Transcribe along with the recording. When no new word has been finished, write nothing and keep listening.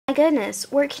My goodness,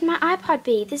 where can my iPod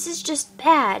be? This is just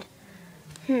bad.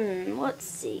 Let's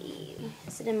see.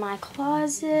 Is it in my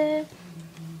closet?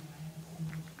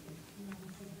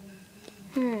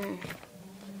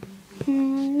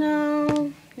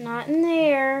 No, not in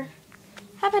there.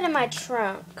 How about in my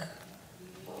trunk?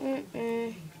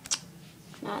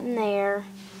 Not in there.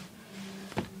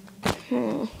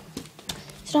 Is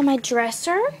it on my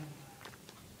dresser?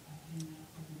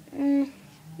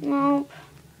 Nope.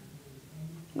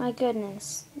 My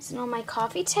goodness. Is it on my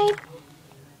coffee table?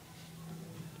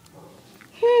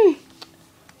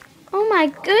 Oh my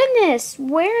goodness.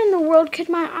 Where in the world could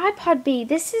my iPod be?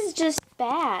 This is just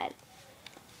bad.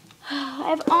 I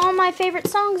have all my favorite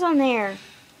songs on there.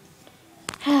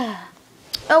 Oh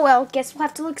well, guess we'll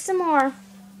have to look some more.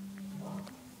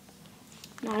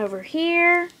 Not over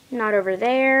here, not over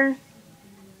there.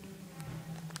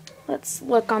 Let's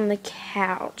look on the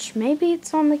couch. Maybe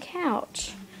it's on the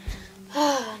couch.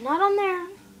 Not on there.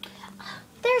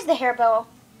 There's the hair bow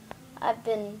I've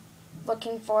been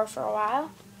looking for a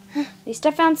while. At least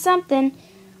I found something.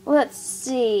 Let's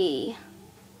see.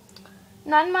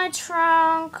 Not in my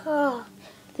trunk. Oh,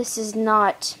 this is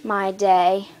not my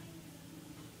day.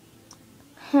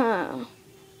 Hey,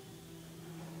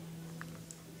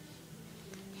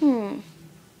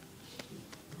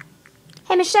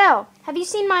 Michelle, have you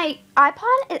seen my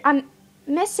iPod? I'm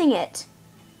missing it.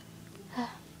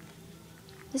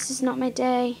 This is not my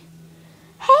day.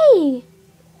 Hey!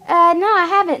 No, I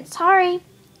haven't. Sorry.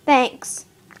 Thanks.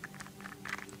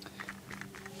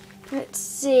 Let's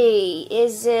see.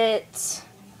 Is it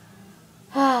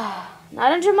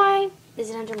not under my... Is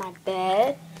it under my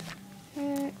bed?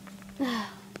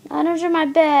 Not under my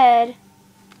bed.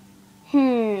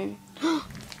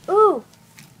 Ooh.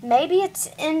 Maybe it's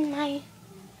in my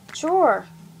drawer.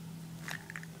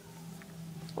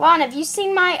 Lon, have you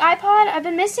seen my iPod? I've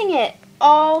been missing it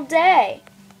all day.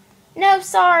 No,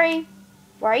 sorry.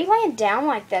 Why are you laying down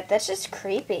like that? That's just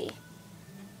creepy.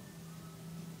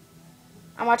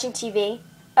 I'm watching TV.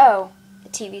 Oh, the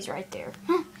TV's right there.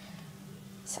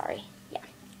 Sorry. Yeah.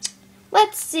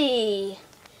 Let's see.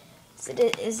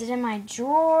 Is it in my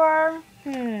drawer?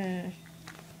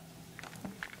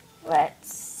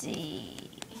 Let's see.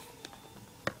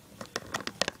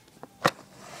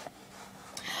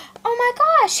 Oh my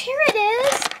gosh, here it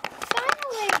is.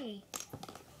 Finally.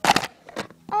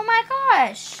 Oh my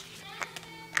gosh.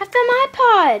 I found my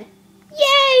iPod.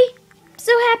 Yay! I'm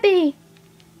so happy.